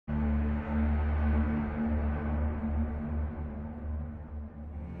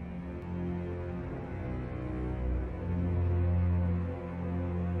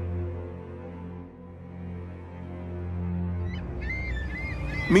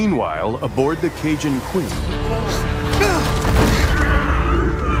Meanwhile, aboard the Cajun Queen,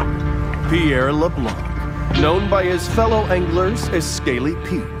 Pierre LeBlanc, known by his fellow anglers as Scaly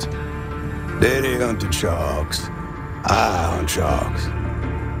Pete. Daddy hunted sharks. I hunt sharks.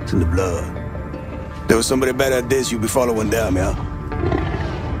 It's in the blood. There was somebody better at this, you be following them, yeah?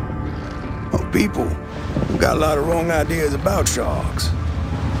 Oh, people got a lot of wrong ideas about sharks.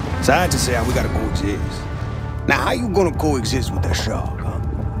 Scientists say we gotta coexist. Now, how you gonna coexist with that shark, huh?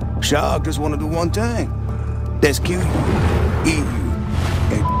 Shark just wanna do one thing. That's kill you, eat you,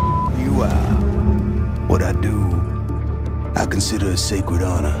 and you out. What I do, I consider a sacred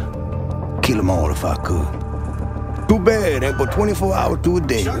honor. Kill them all if I could. Too bad, ain't but 24 hours to a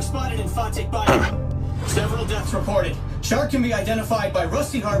day. Shark spotted in Fatik Bayou. Several deaths reported. Shark can be identified by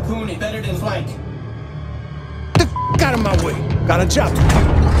rusty harpoon embedded in flank. Get the f*** out of my way. Got a job to do.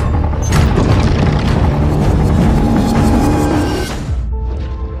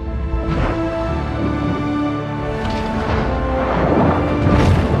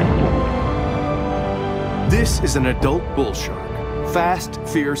 This is an adult bull shark. Fast,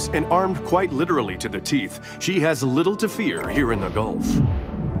 fierce, and armed quite literally to the teeth, she has little to fear here in the Gulf.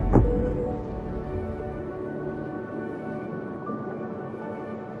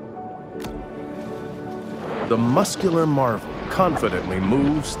 The muscular marvel confidently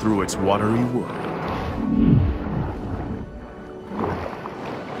moves through its watery world.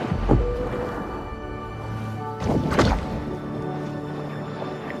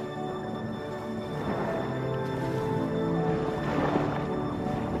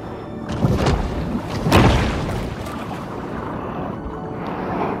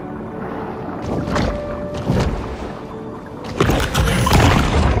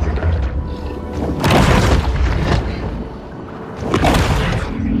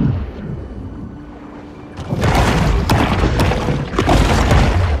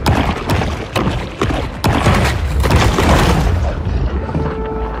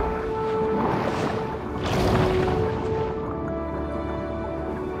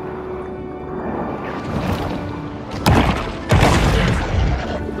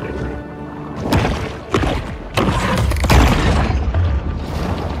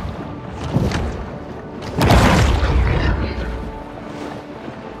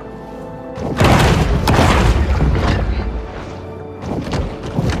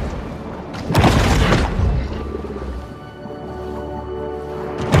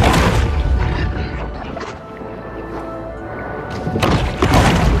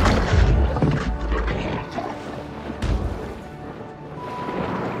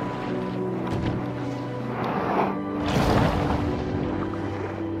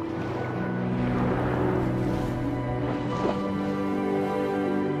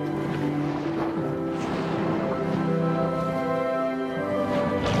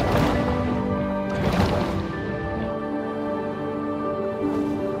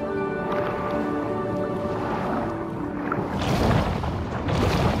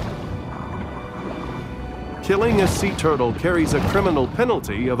 Killing a sea turtle carries a criminal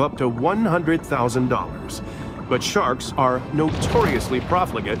penalty of up to $100,000. But sharks are notoriously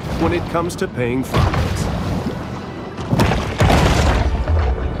profligate when it comes to paying fines.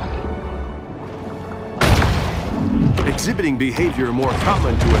 Exhibiting behavior more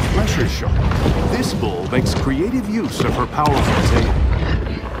common to a flesher shark, this bull makes creative use of her powerful tail.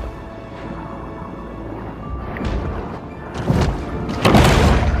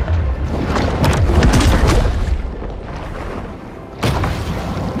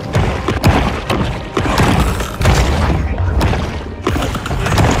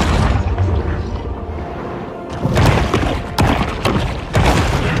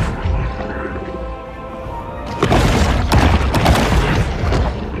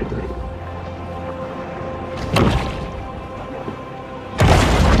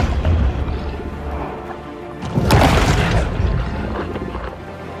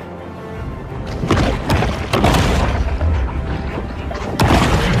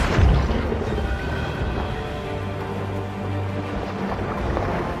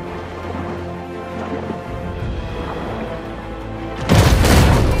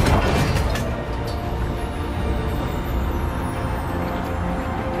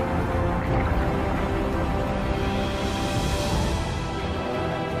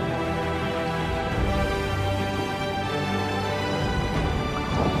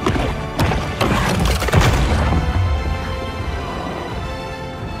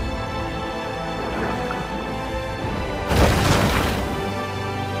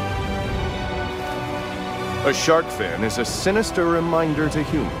 A shark fin is a sinister reminder to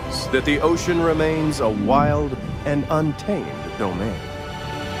humans that the ocean remains a wild and untamed domain.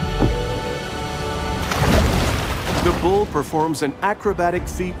 The bull performs an acrobatic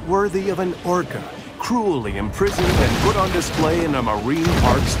feat worthy of an orca, cruelly imprisoned and put on display in a marine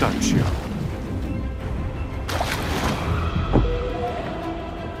park stunt show.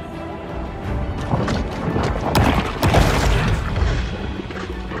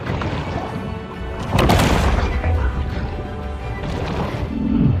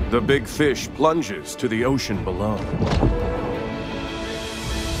 The big fish plunges to the ocean below.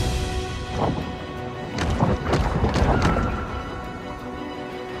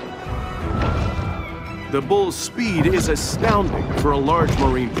 The bull's speed is astounding for a large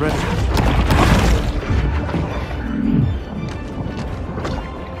marine predator.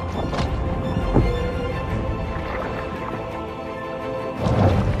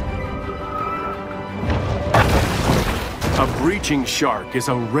 A breaching shark is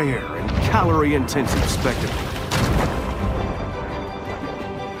a rare and calorie-intensive spectacle.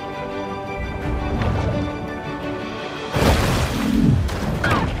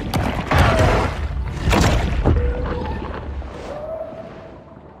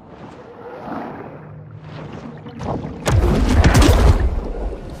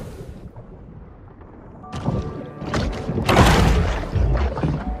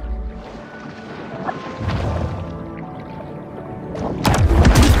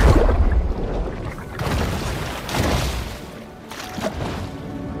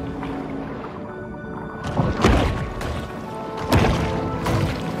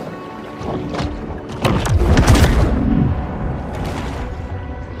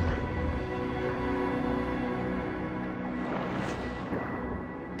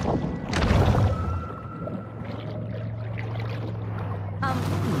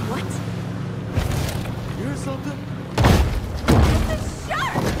 What? Hear something? It's a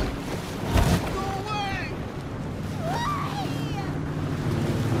shark! Go away!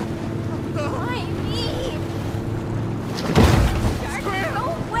 Why me? Shark, go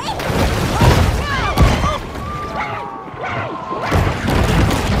away!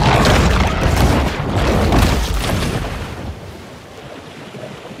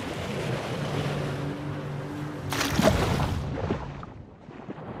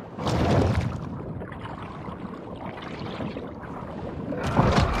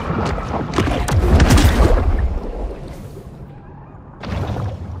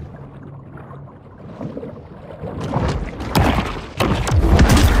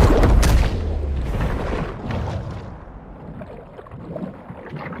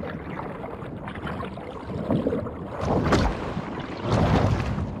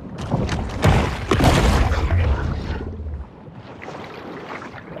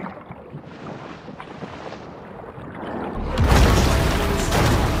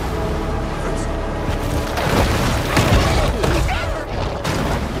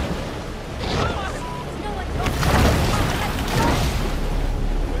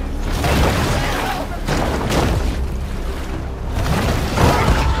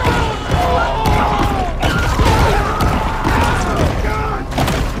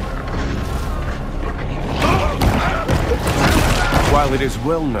 While it is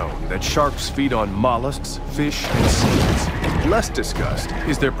well known that sharks feed on mollusks, fish, and seeds, less discussed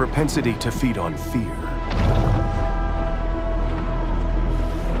is their propensity to feed on fear.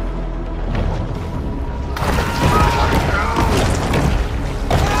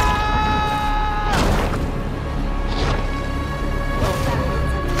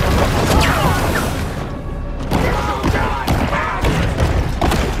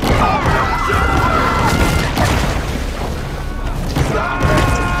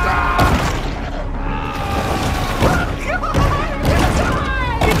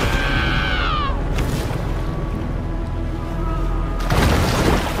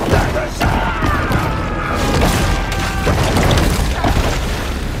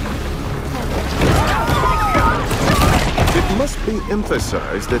 It must be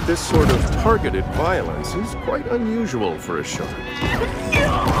emphasized that this sort of targeted violence is quite unusual for a shark.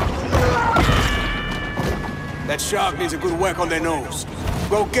 That shark needs a good whack on their nose.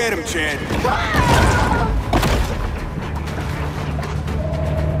 Go get him, Chad.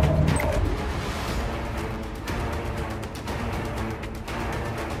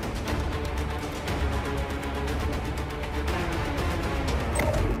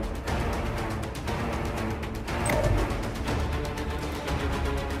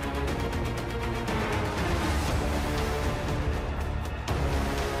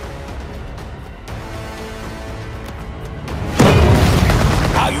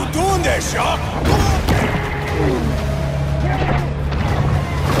 How you doing there, shark?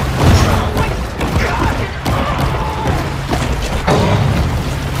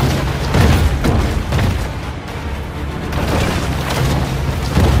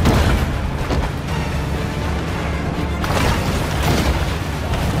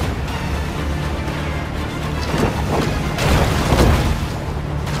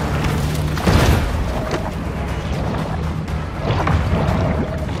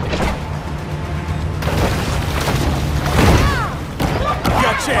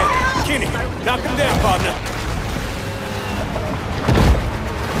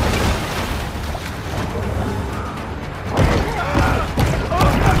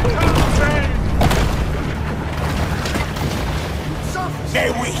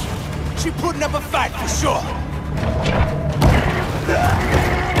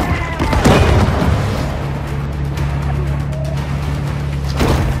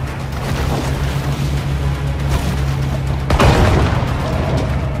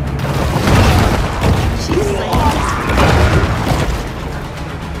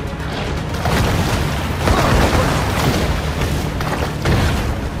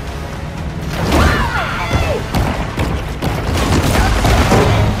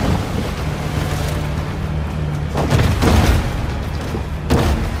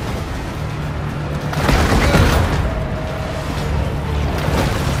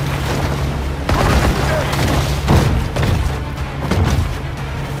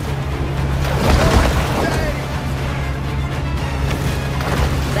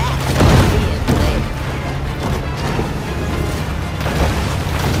 That's being late.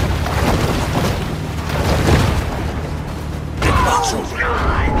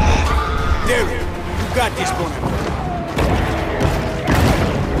 There, you got this one.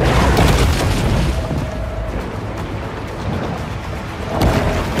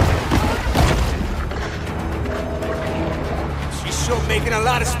 She's sure making a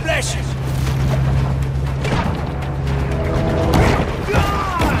lot of splashes.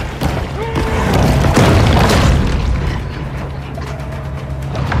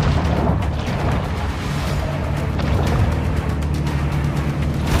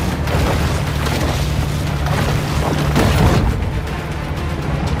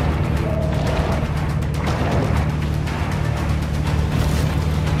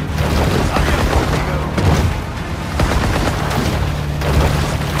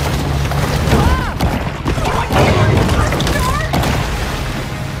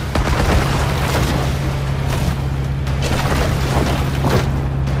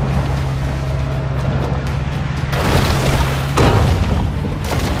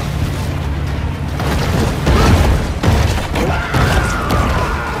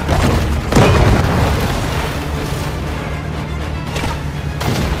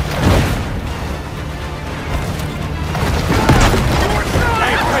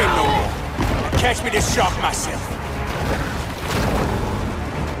 Catch me to shock myself.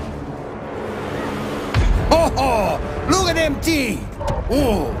 Oh, look at them teeth.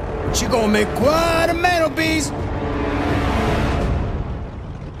 Oh, she gonna make quite a mantelpiece.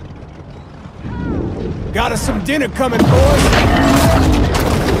 Got us some dinner coming, boys.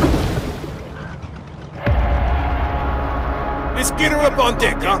 Let's get her up on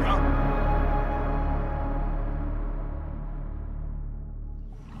deck, huh?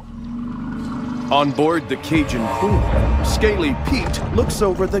 On board the Cajun Queen, Scaly Pete looks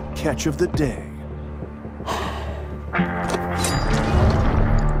over the catch of the day.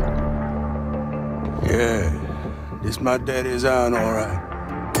 Yeah, this my daddy's iron, all right.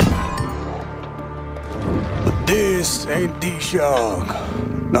 But this ain't the shark.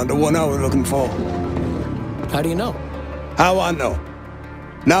 Not the one I was looking for. How do you know? How I know?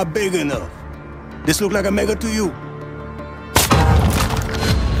 Not big enough. This look like a mega to you?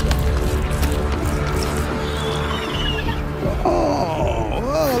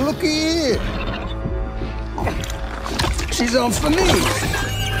 Oh, looky here. She's on for me.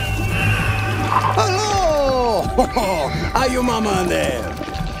 Hello! How your mama in there?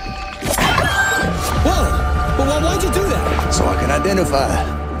 Whoa! Well, why'd you do that? So I can identify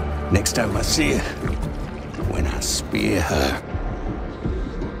her next time I see her. When I spear her.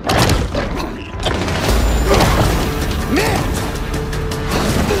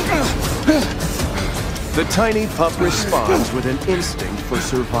 The tiny pup responds with an instinct for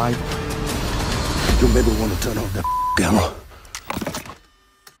survival. You maybe want to turn off that camera.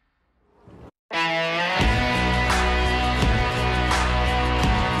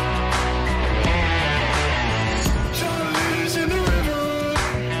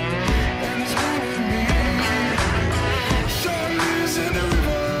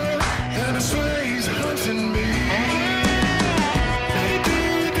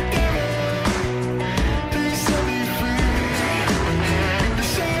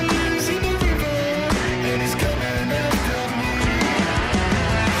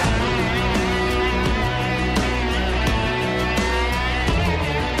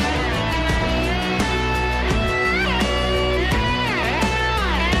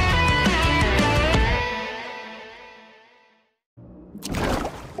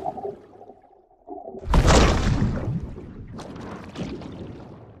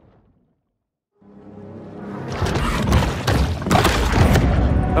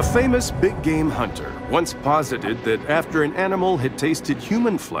 A famous big game hunter once posited that after an animal had tasted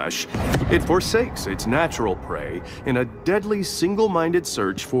human flesh, it forsakes its natural prey in a deadly single-minded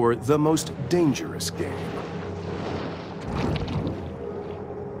search for the most dangerous game.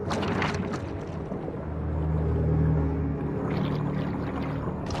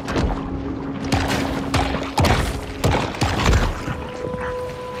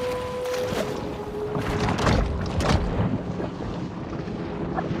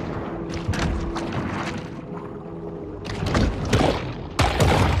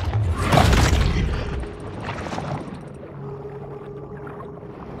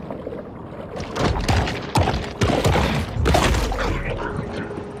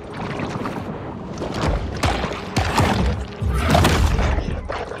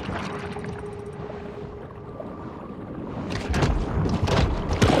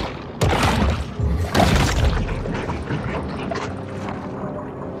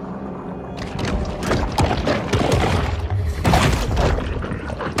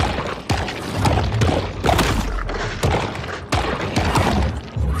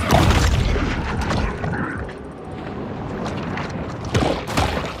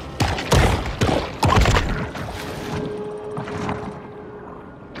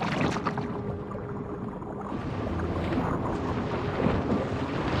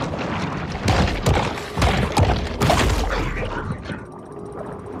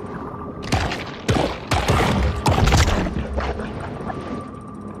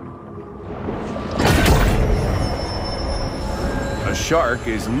 shark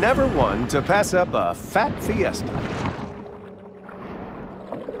is never one to pass up a fat fiesta.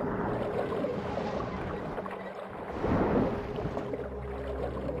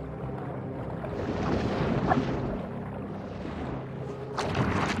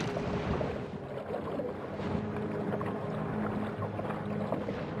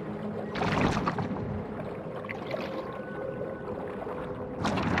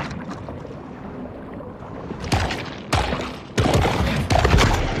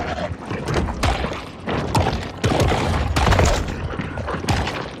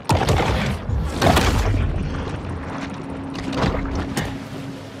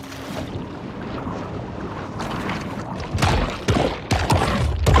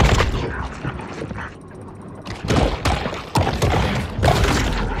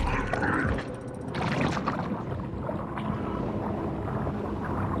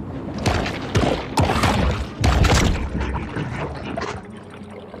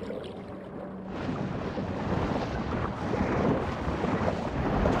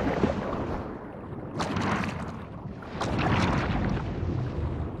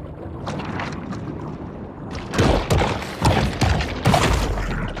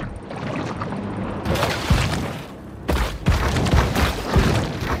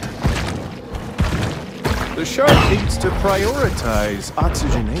 The shark needs to prioritize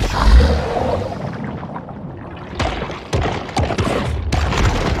oxygenation.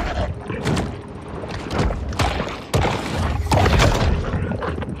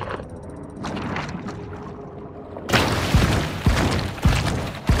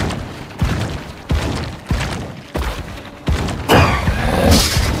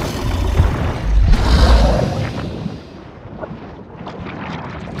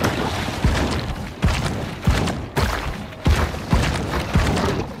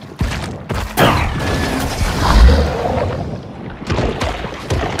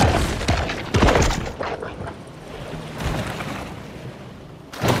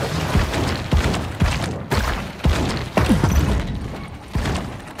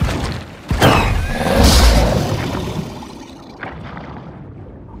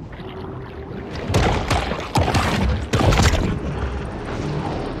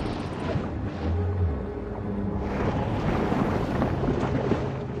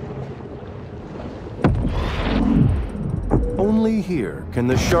 Only here can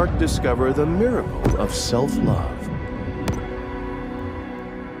the shark discover the miracle of self-love.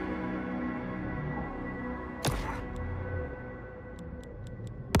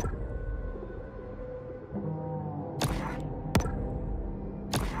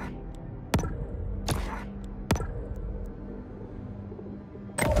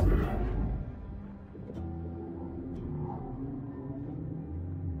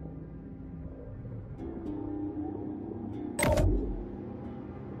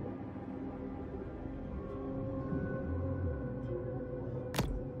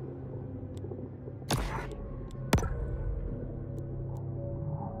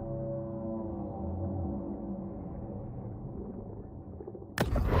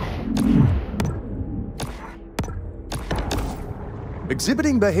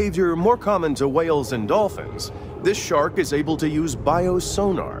 Exhibiting behavior more common to whales and dolphins, this shark is able to use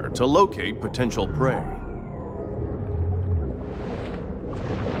biosonar to locate potential prey.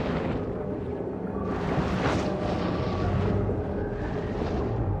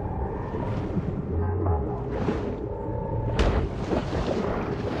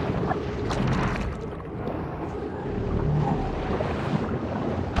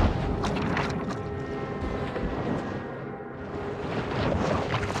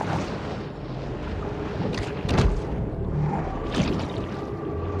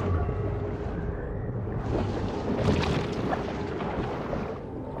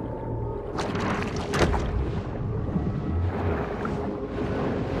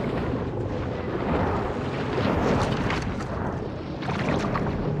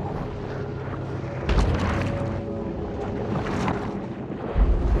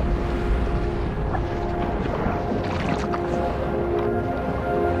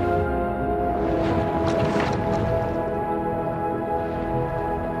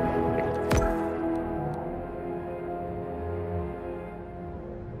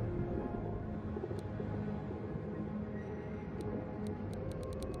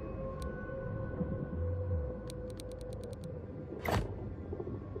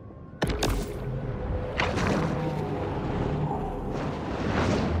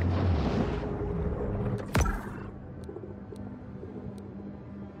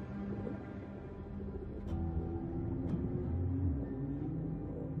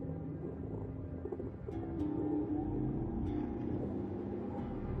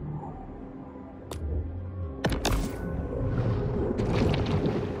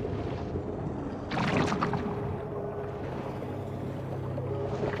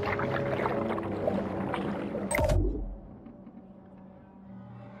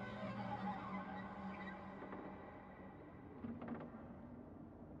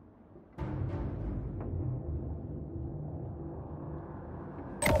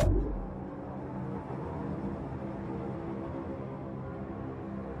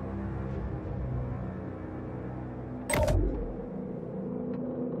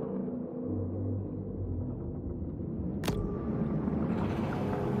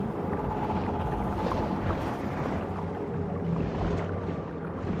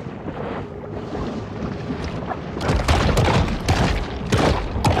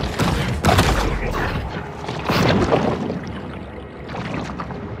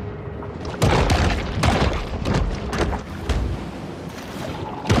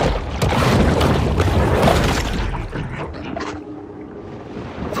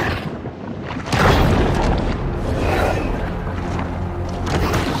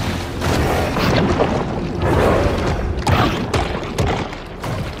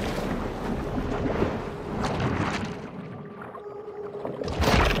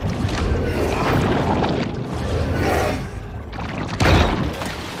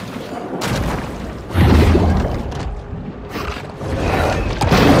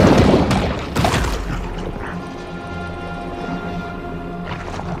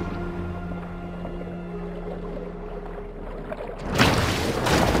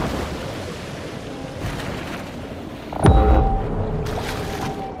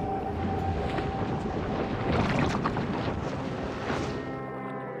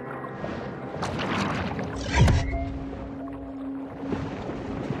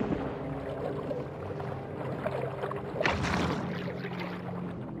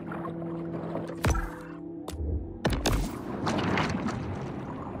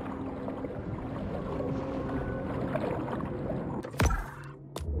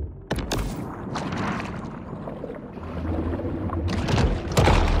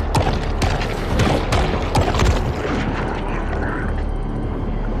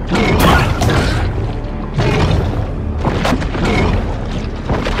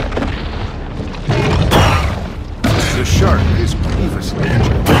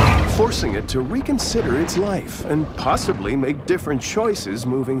 forcing it to reconsider its life and possibly make different choices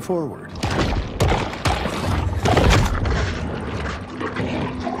moving forward.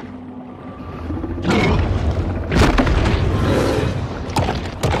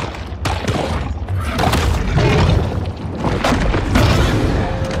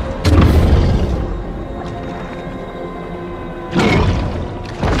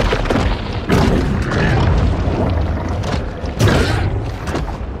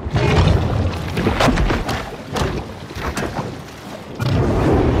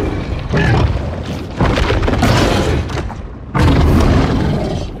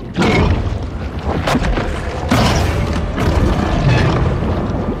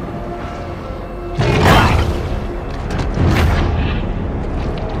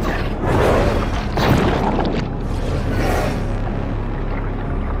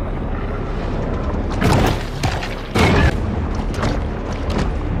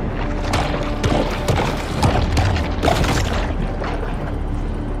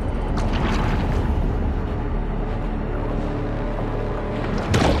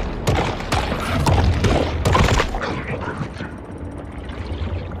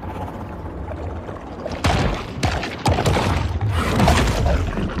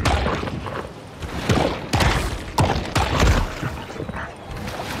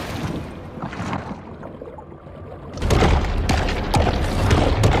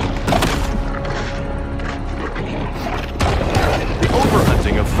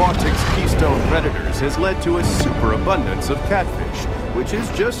 Has led to a superabundance of catfish, which is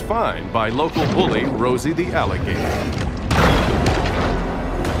just fine by local bully Rosie the alligator.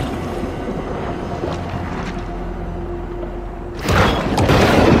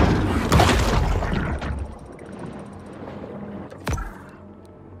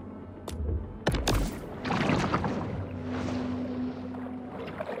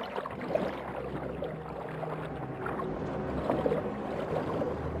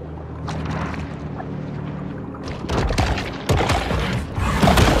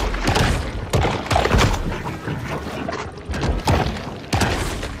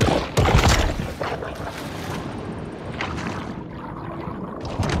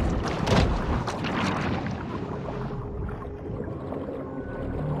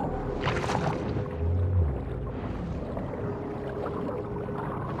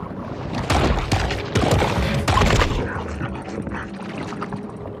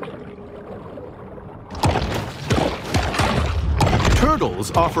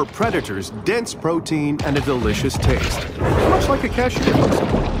 Turtles offer predators dense protein and a delicious taste, much like a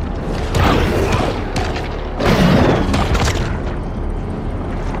cashew.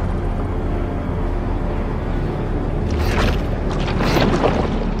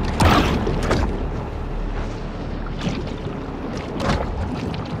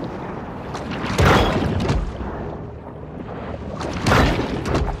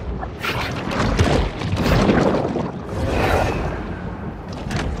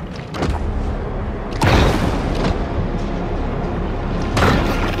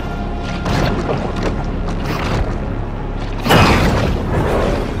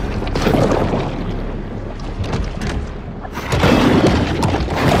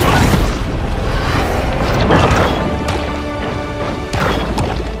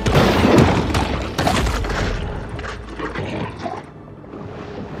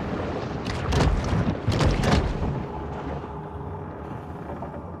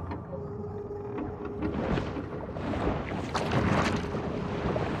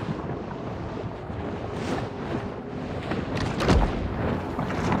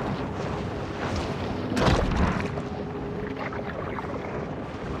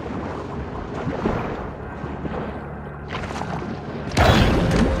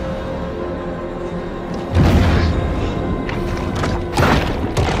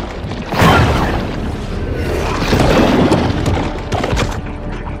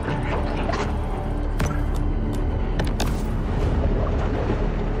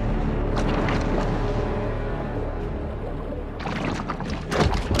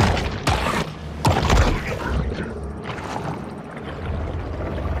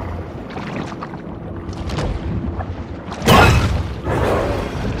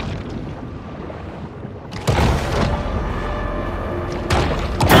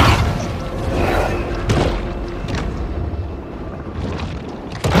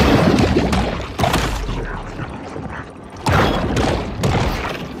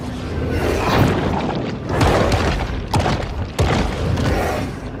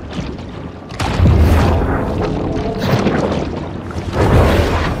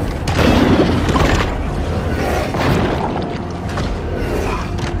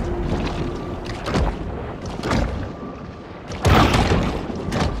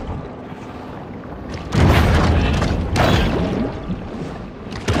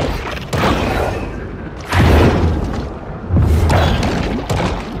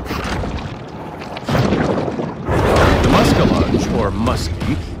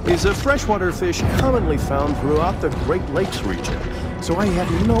 muskie, is a freshwater fish commonly found throughout the Great Lakes region, so I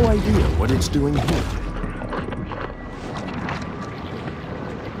have no idea what it's doing here.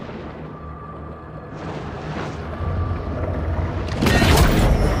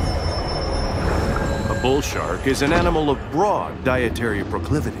 A bull shark is an animal of broad dietary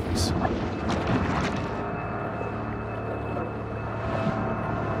proclivities.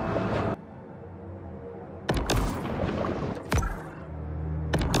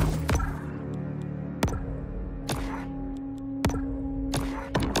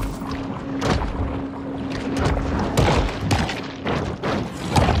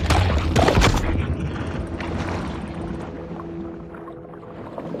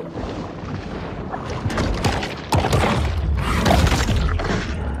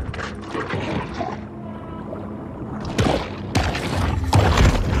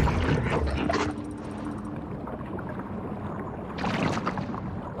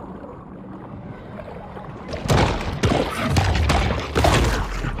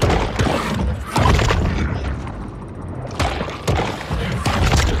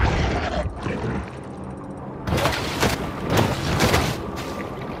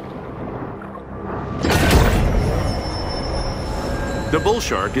 The bull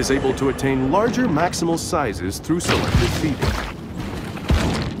shark is able to attain larger maximal sizes through selective feeding.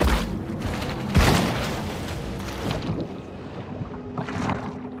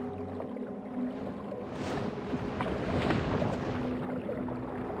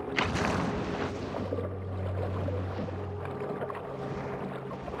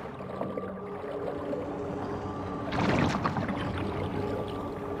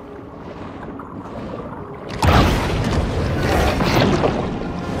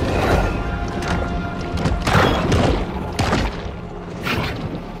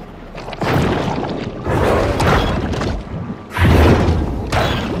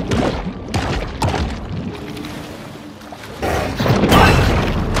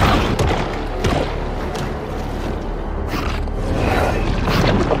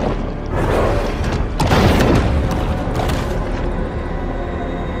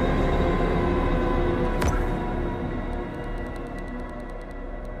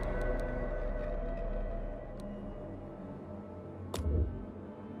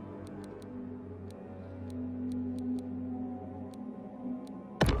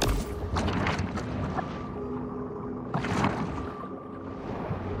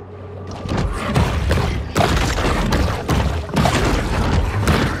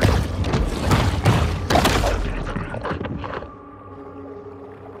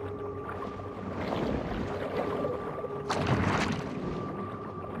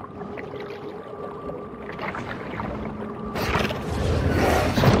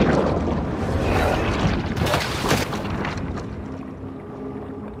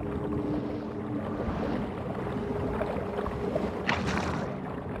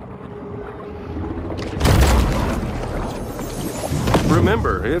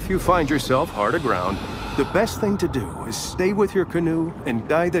 Remember, if you find yourself hard aground, the best thing to do is stay with your canoe and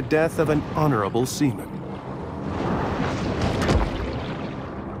die the death of an honorable seaman.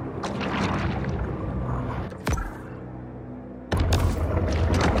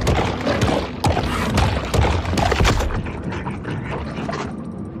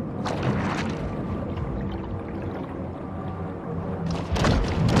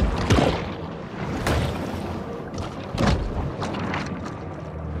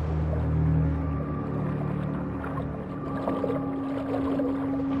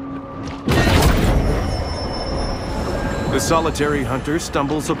 The solitary hunter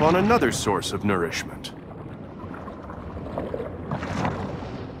stumbles upon another source of nourishment.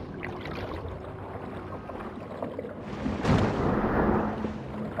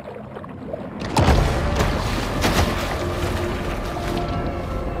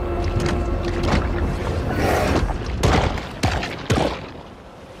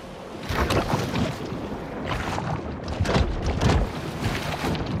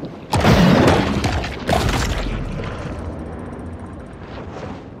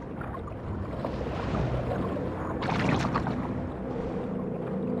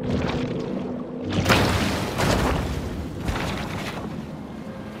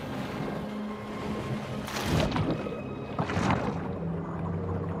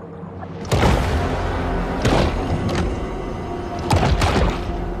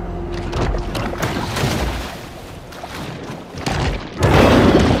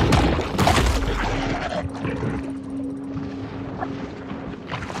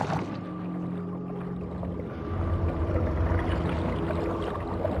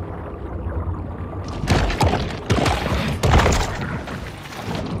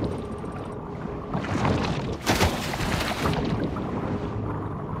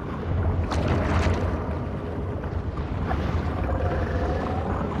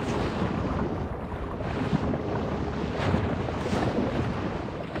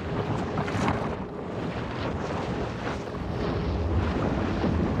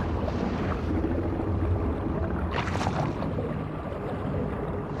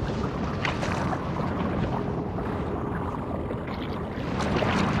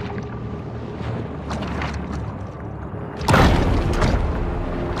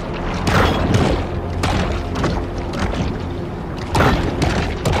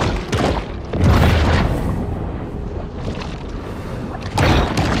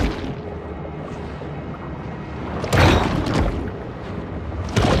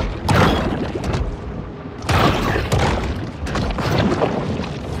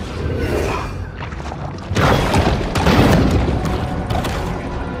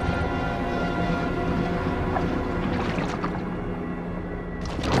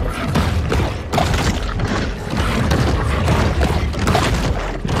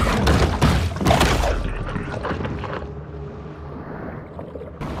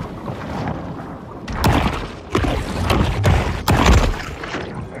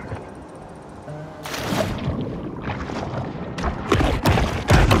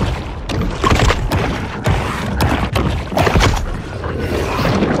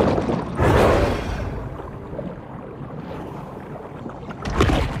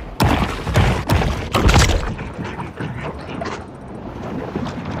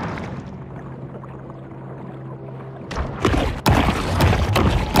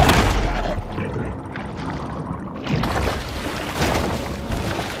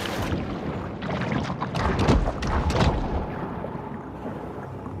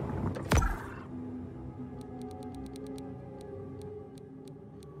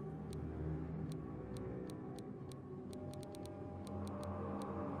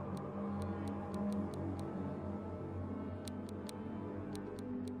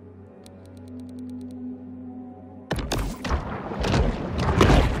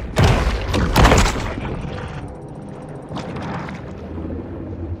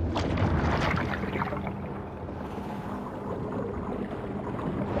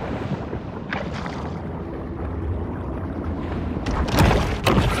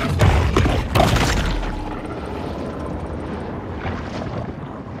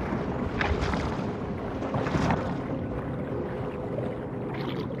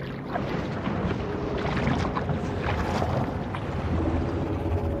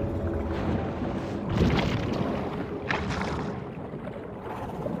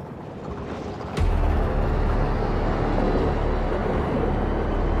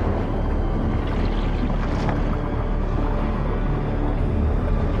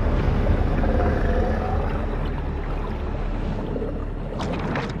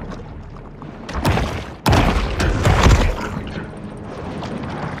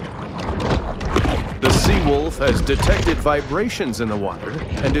 has detected vibrations in the water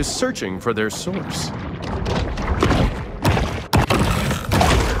and is searching for their source.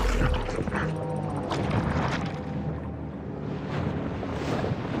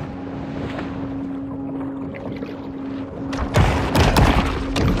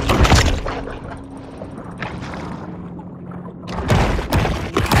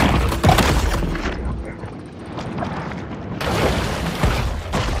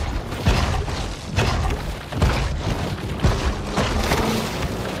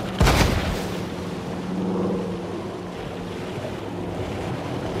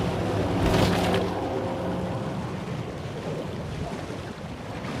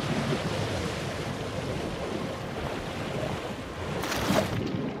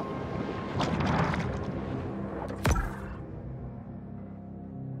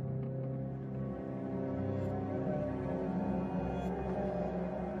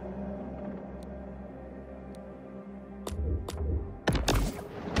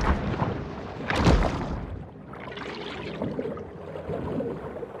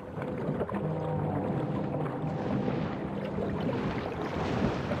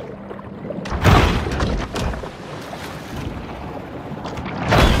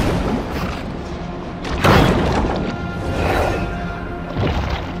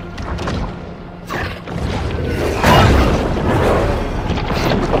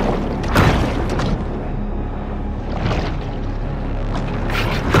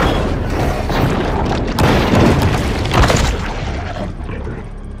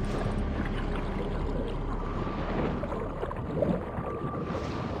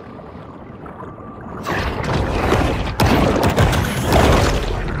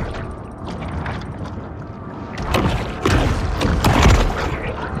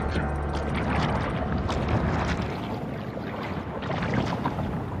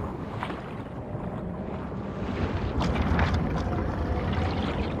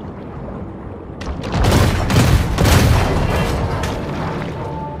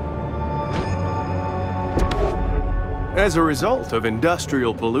 As a result of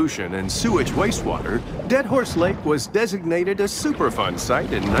industrial pollution and sewage wastewater, Dead Horse Lake was designated a Superfund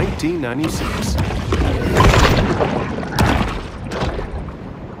site in 1996.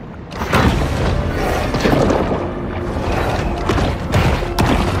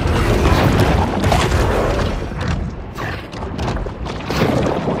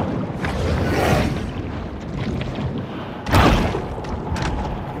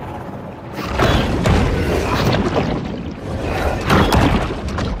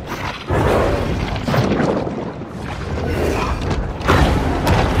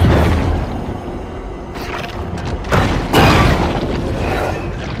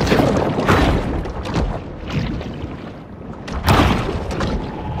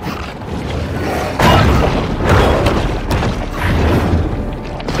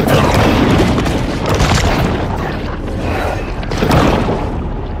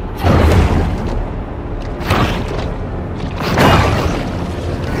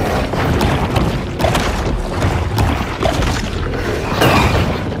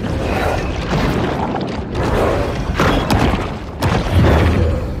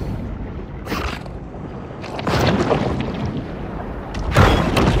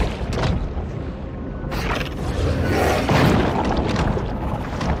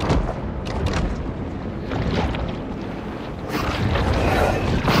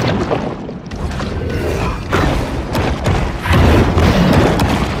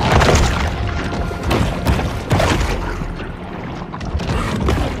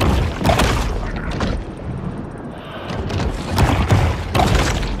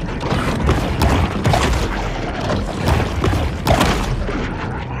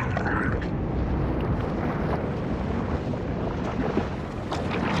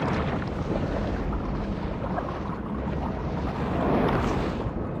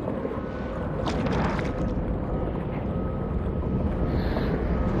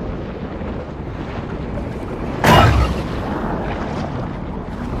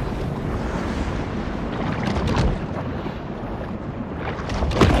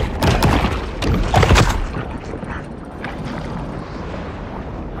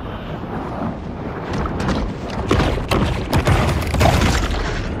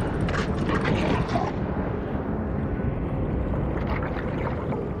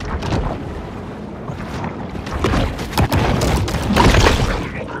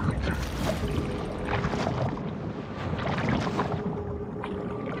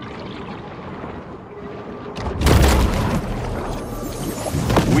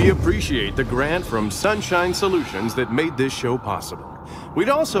 We appreciate the grant from Sunshine Solutions that made this show possible. We'd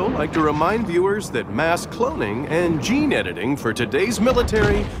also like to remind viewers that mass cloning and gene editing for today's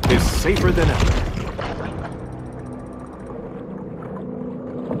military is safer than ever.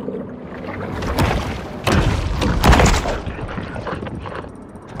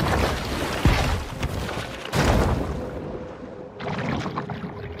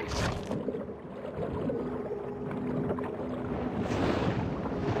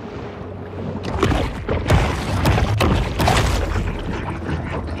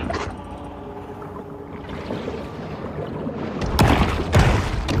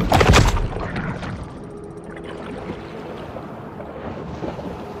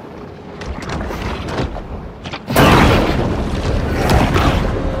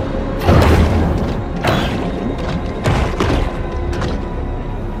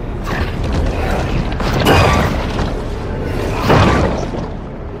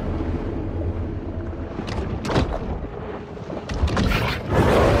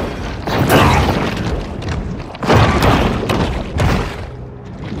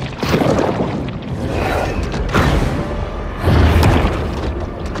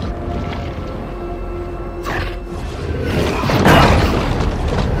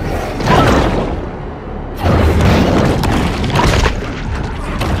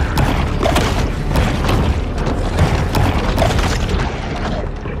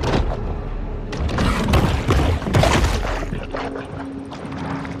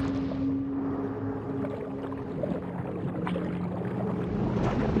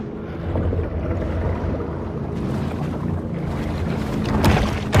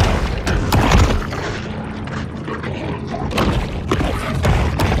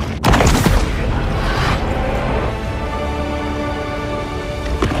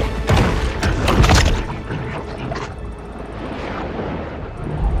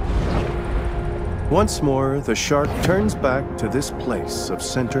 Once more, the shark turns back to this place of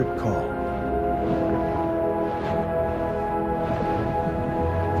centered calm.